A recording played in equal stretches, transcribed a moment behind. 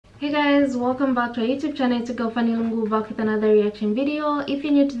Hey guys, welcome back to our YouTube channel. It's a girl Fanny Lungu back with another reaction video. If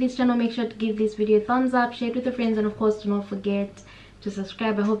you're new to this channel, make sure to give this video a thumbs up, share it with your friends, and of course do not forget to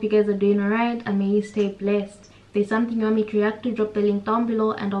subscribe. I hope you guys are doing alright and may you stay blessed. If there's something you want me to react to, drop the link down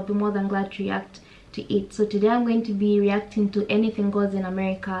below and I'll be more than glad to react to it. So today I'm going to be reacting to Anything Goes in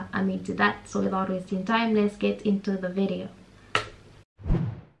America, Ahmed Deedat. So without wasting time, let's get into the video.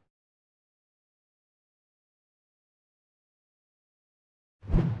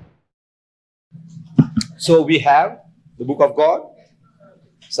 So we have the book of God,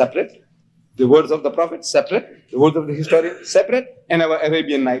 separate, the words of the prophet, separate, the words of the historian, separate, and our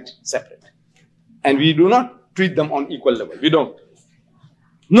Arabian Night, separate. And we do not treat them on equal level. We don't.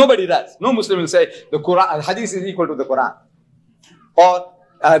 Nobody does. No Muslim will say the Quran, Hadith is equal to the Quran. Or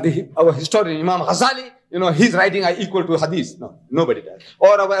our historian, Imam Ghazali, his writing are equal to Hadith. No, nobody does.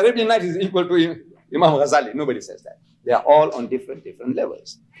 Or our Arabian Night is equal to Imam Ghazali. Nobody says that. They are all on different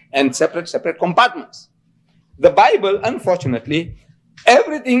levels and separate compartments. The Bible, unfortunately,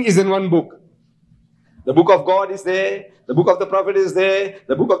 everything is in one book. The book of God is there, the book of the prophet is there,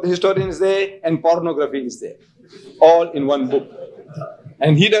 the book of the historian is there, and pornography is there. All in one book.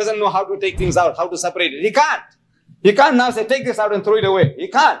 And he doesn't know how to take things out, how to separate it. He can't. He can't now say, take this out and throw it away. He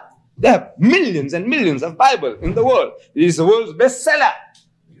can't. There are millions and millions of Bible in the world. It is the world's bestseller.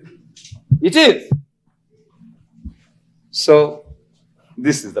 It is. So,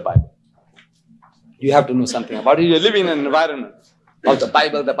 this is the Bible. You have to know something about it. You're living in an environment of the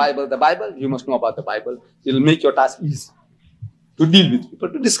Bible. You must know about the Bible. It will make your task easy to deal with people,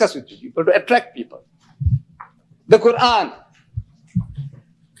 to discuss with people, to attract people. The Quran.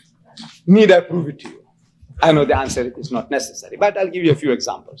 Need I prove it to you? I know the answer is not necessary, but I'll give you a few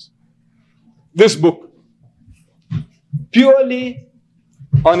examples. This book, purely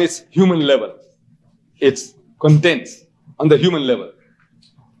on its human level, its contents on the human level.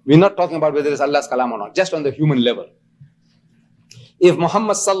 We're not talking about whether it's Allah's kalam or not, just on the human level. If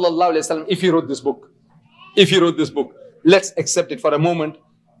Muhammad sallallahu alaihi wasallam, if he wrote this book, let's accept it for a moment.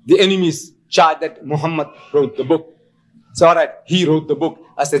 The enemies charge that Muhammad wrote the book. So all right, he wrote the book.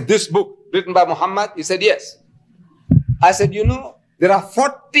 I said, this book written by Muhammad? He said, yes. I said, there are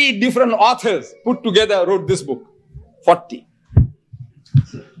 40 different authors put together wrote this book. 40.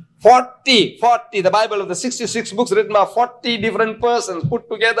 The Bible of the 66 books written by 40 different persons put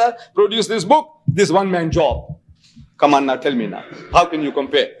together, produced this book, this one-man job. Come on now, tell me now. How can you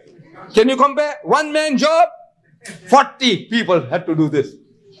compare? Can you compare? One-man job? 40 people had to do this.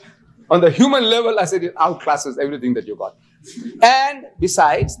 On the human level, I said it outclasses everything that you got. And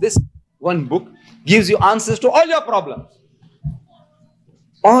besides, this one book gives you answers to all your problems.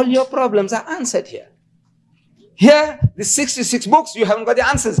 All your problems are answered here. Here, the 66 books, you haven't got the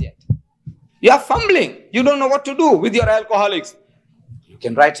answers yet. You are fumbling. You don't know what to do with your alcoholics. You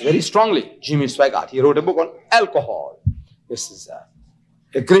can write very strongly. Syeikh, he wrote a book on alcohol. This is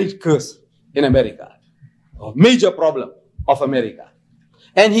a great curse in America. A major problem of America.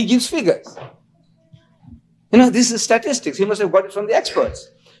 And he gives figures. This is statistics. He must have got it from the experts.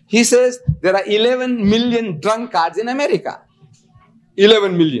 He says there are 11 million drunkards in America.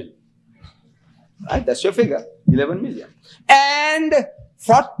 11 million. Right? That's your figure. 11 million. And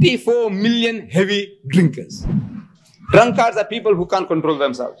 44 million heavy drinkers. Drunkards are people who can't control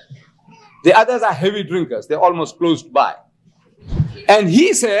themselves. The others are heavy drinkers. They're almost closed by. And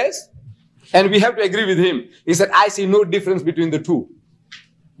he says, and we have to agree with him, he said, I see no difference between the two.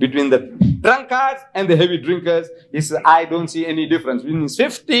 Between the drunkards and the heavy drinkers, he says, I don't see any difference. Between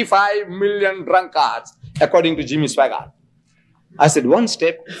 55 million drunkards, according to Syeikh. I said, one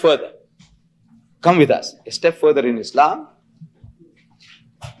step further. Come with us. A step further in Islam.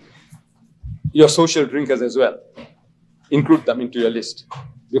 Your social drinkers as well. Include them into your list.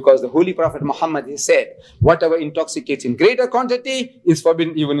 Because the Holy Prophet Muhammad, he said, whatever intoxicates in greater quantity is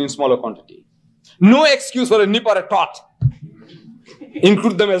forbidden even in smaller quantity. No excuse for a nip or a tot.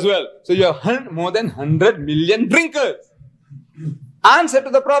 Include them as well. So you have more than 100 million drinkers. Answer to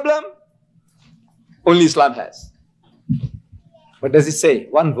the problem? Only Islam has. What does it say?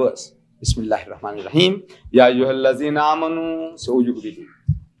 One verse. Bismillahirrahmanirrahim. Ya ayyuhallazina amanu. So you believe.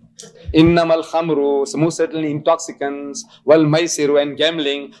 Innamal khamru. So most certainly intoxicants. Wal maisiru and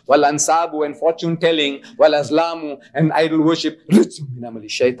gambling. Wal ansabu and fortune telling. Wal azlamu and idol worship. Rijum min amali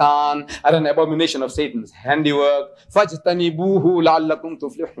shaitan. Are an abomination of Satan's handiwork. Fajtanibuhu la'allakum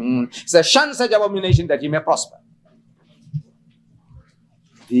tuflihun. It's a shun such abomination that you may prosper.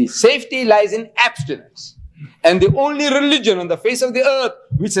 The safety lies in abstinence. And the only religion on the face of the earth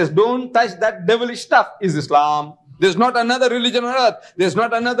which says don't touch that devilish stuff is Islam. There's not another religion on earth. There's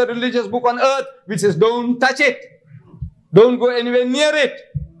not another religious book on earth which says don't touch it. Don't go anywhere near it.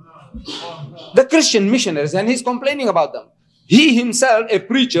 The Christian missionaries, and he's complaining about them. He himself, a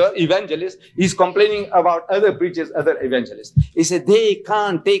preacher, evangelist, is complaining about other preachers, other evangelists. He said, they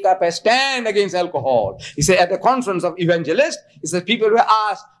can't take up a stand against alcohol. He said, at the conference of evangelists, he said, people were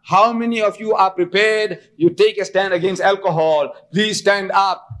asked, how many of you are prepared? You take a stand against alcohol. Please stand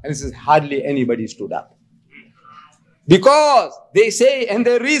up. And he says, hardly anybody stood up. Because they say, and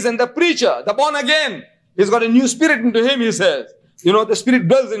they reason, the preacher, the born again, he's got a new spirit into him, he says. You know, the spirit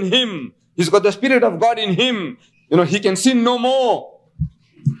dwells in him. He's got the spirit of God in him. You know, he can sin no more.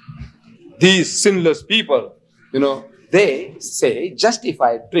 These sinless people, you know, they say,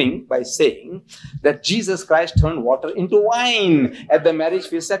 justify drink by saying that Jesus Christ turned water into wine at the marriage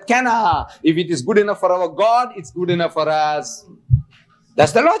feast at Cana. If it is good enough for our God, it's good enough for us.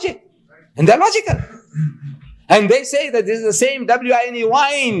 That's the logic. And they're logical. And they say that this is the same wine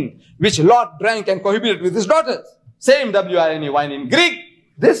wine which Lot drank and cohabited with his daughters. Same wine wine in Greek.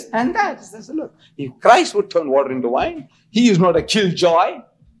 This and that. Look, if Christ would turn water into wine, he is not a killjoy.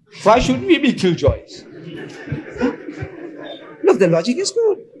 Why should we be killjoys? Look, the logic is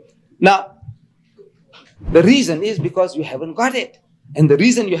good. Now, the reason is because you haven't got it. And the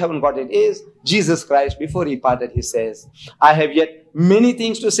reason you haven't got it is Jesus Christ, before he parted, he says, I have yet many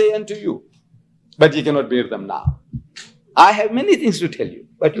things to say unto you, but you cannot bear them now. I have many things to tell you,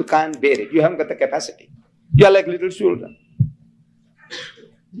 but you can't bear it. You haven't got the capacity. You are like little children.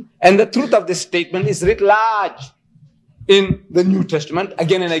 And the truth of this statement is writ large in the New Testament.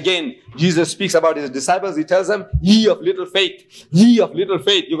 Again and again, Jesus speaks about his disciples. He tells them, ye of little faith, ye of little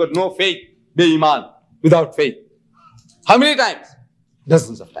faith. You got no faith, be iman, without faith. How many times?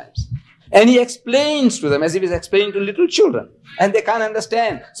 Dozens of times. And he explains to them as if he's explaining to little children. And they can't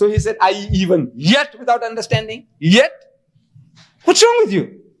understand. So he said, are ye even yet without understanding? Yet? What's wrong with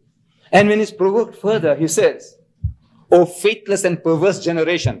you? And when he's provoked further, he says, O faithless and perverse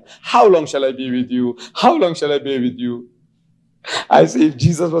generation, how long shall I be with you? How long shall I be with you? I say, if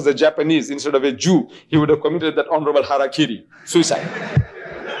Jesus was a Japanese instead of a Jew, he would have committed that honorable harakiri, suicide.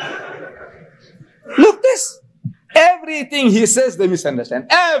 Look this. Everything he says, they misunderstand.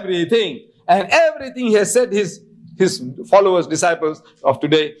 Everything. And everything he has said, his followers, disciples of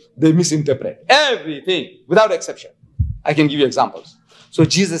today, they misinterpret. Everything, without exception. I can give you examples. So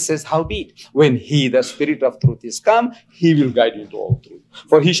Jesus says, howbeit, when he, the Spirit of truth, is come, he will guide you into all truth.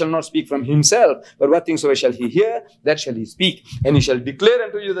 For he shall not speak from himself, but what things soever shall he hear, that shall he speak. And he shall declare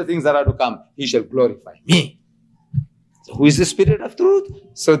unto you the things that are to come. He shall glorify me. So who is the Spirit of truth?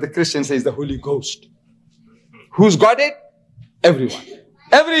 So the Christian says the Holy Ghost. Who's got it? Everyone.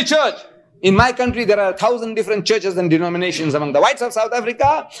 Every church. In my country, there are 1,000 different churches and denominations among the whites of South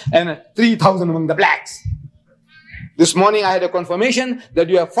Africa and 3,000 among the blacks. This morning, I had a confirmation that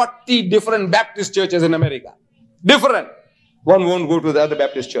you have 40 different Baptist churches in America. Different. One won't go to the other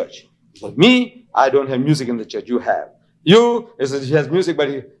Baptist church. But me, I don't have music in the church. You have. You, he has music,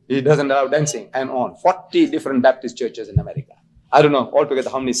 but he doesn't allow dancing and on. 40 different Baptist churches in America. I don't know altogether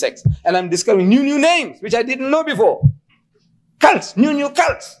how many sects. And I'm discovering new names, which I didn't know before. Cults, new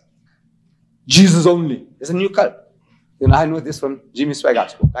cults. Jesus only. There's a new cult. You know, I know this from Jimmy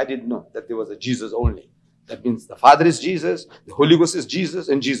Swaggart's book. I didn't know that there was a Jesus only. That means the Father is Jesus, the Holy Ghost is Jesus,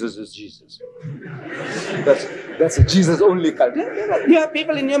 and Jesus is Jesus. That's a Jesus only cult. You have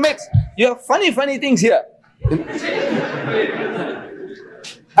people in your midst. You have funny things here.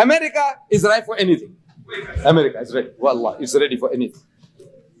 America is right for anything. America is ready. Wallah, it's ready for anything.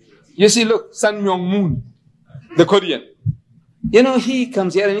 You see, look, Sun Myung Moon, the Korean. You know, he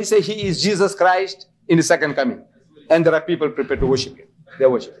comes here and he says he is Jesus Christ in the second coming. And there are people prepared to worship him. They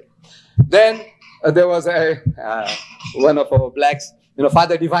worship him. Then there was one of our blacks, you know,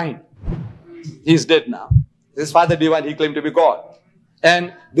 Father Divine. He's dead now. This Father Divine, he claimed to be God.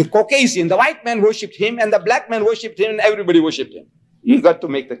 And the Caucasian, the white man worshipped him, and the black man worshipped him, and everybody worshipped him. You got to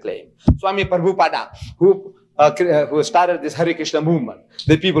make the claim. Swami Prabhupada, who started this Hare Krishna movement,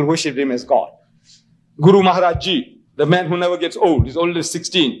 the people worshipped him as God. Guru Maharaj Ji, the man who never gets old, he's only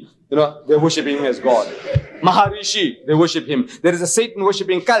 16. You know, they worship him as God. Maharishi, they worship him. There is a Satan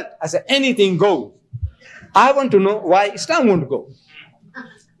worshipping cult. I said, anything goes. I want to know why Islam won't go.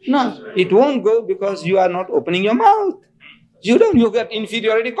 No, it won't go because you are not opening your mouth. You get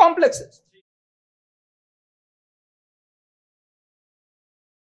inferiority complexes.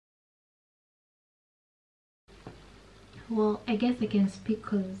 Well, I guess I can speak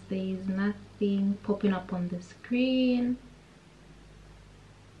because there is nothing popping up on the screen.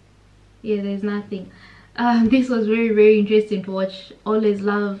 Yeah, there's nothing. This was very interesting to watch. Always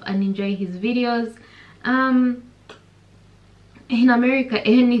love and enjoy his videos. In America,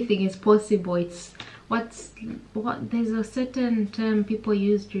 anything is possible. It's there's a certain term people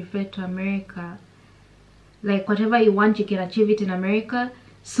use to refer to America. Like whatever you want, you can achieve it in America.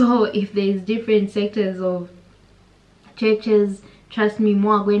 So if there's different sectors of churches, trust me,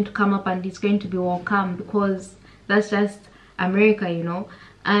 more are going to come up and it's going to be welcome, because that's just America, you know.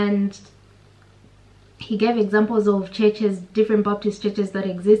 And he gave examples of churches, different Baptist churches that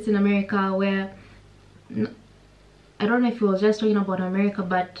exist in America, where I don't know if he was just talking about America,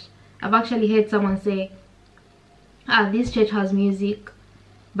 but I've actually heard someone say, this church has music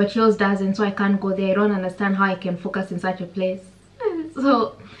but yours doesn't, so I can't go there. I don't understand how I can focus in such a place.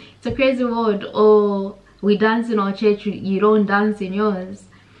 So it's a crazy world. Or we dance in our church, you don't dance in yours.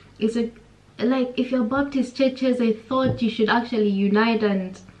 It's like if you're Baptist churches, I thought you should actually unite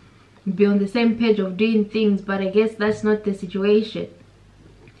and be on the same page of doing things, but I guess that's not the situation.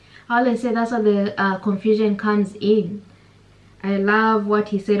 All I say, that's where the confusion comes in. I love what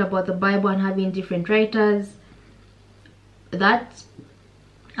he said about the Bible and having different writers. That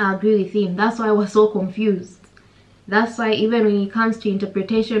I agree with him. That's why I was so confused. That's why even when it comes to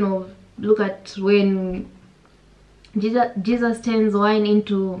interpretation of, look at when Jesus turns water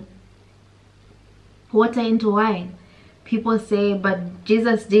into wine, people say, but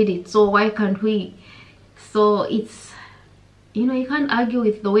Jesus did it, so why can't we? So it's, you know, you can't argue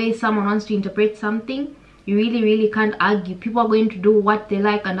with the way someone wants to interpret something. You really can't argue. People are going to do what they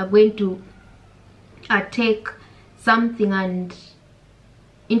like and are going to take something and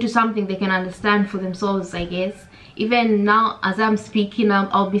into something they can understand for themselves, I guess. Even now as I'm speaking,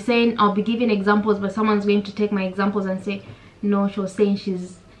 I'll be giving examples, but someone's going to take my examples and say, no, she was saying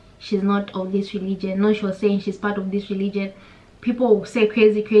she's not of this religion. No, she was saying she's part of this religion. People say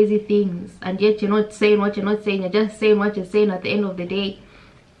crazy things, and yet you're not saying what you're not saying. You're just saying what you're saying at the end of the day.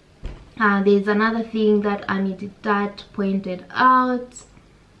 There's another thing that Ahmed Deedat pointed out.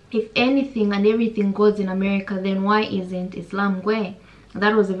 If anything and everything goes in America, then why isn't Islam going?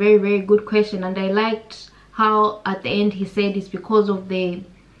 That was a very good question, and I liked how at the end he said it's because of the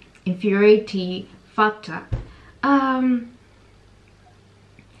inferiority factor.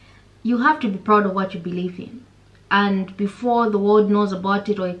 You have to be proud of what you believe in, and before the world knows about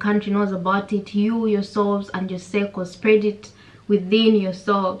it or a country knows about it, you yourselves and your circle spread it within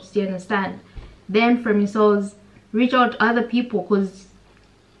yourselves. Do you understand? Then from yourselves reach out to other people, because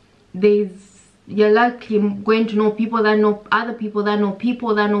you're likely going to know people that know other people that know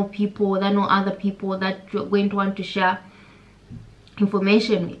people that know people that know other people that you're going to want to share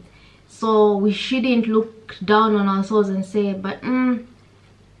information with. So we shouldn't look down on ourselves and say, but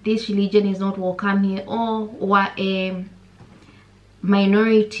this religion is not welcome here, or we're a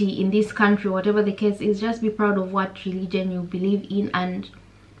minority in this country, whatever the case is. Just be proud of what religion you believe in and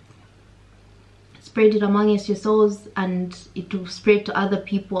spread it amongst yourselves, and it will spread to other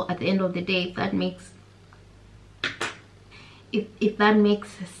people at the end of the day, if that makes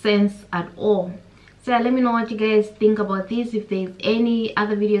sense at all. So let me know what you guys think about this. If there's any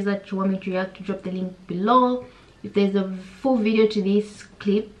other videos that you want me to react to, drop the link below. If there's a full video to this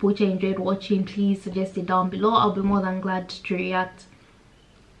clip which I enjoyed watching, please suggest it down below. I'll be more than glad to react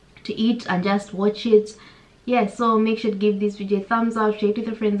to it and just watch it. Yeah, so make sure to give this video a thumbs up, share it with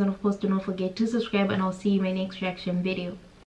your friends, and of course do not forget to subscribe, and I'll see you in my next reaction video.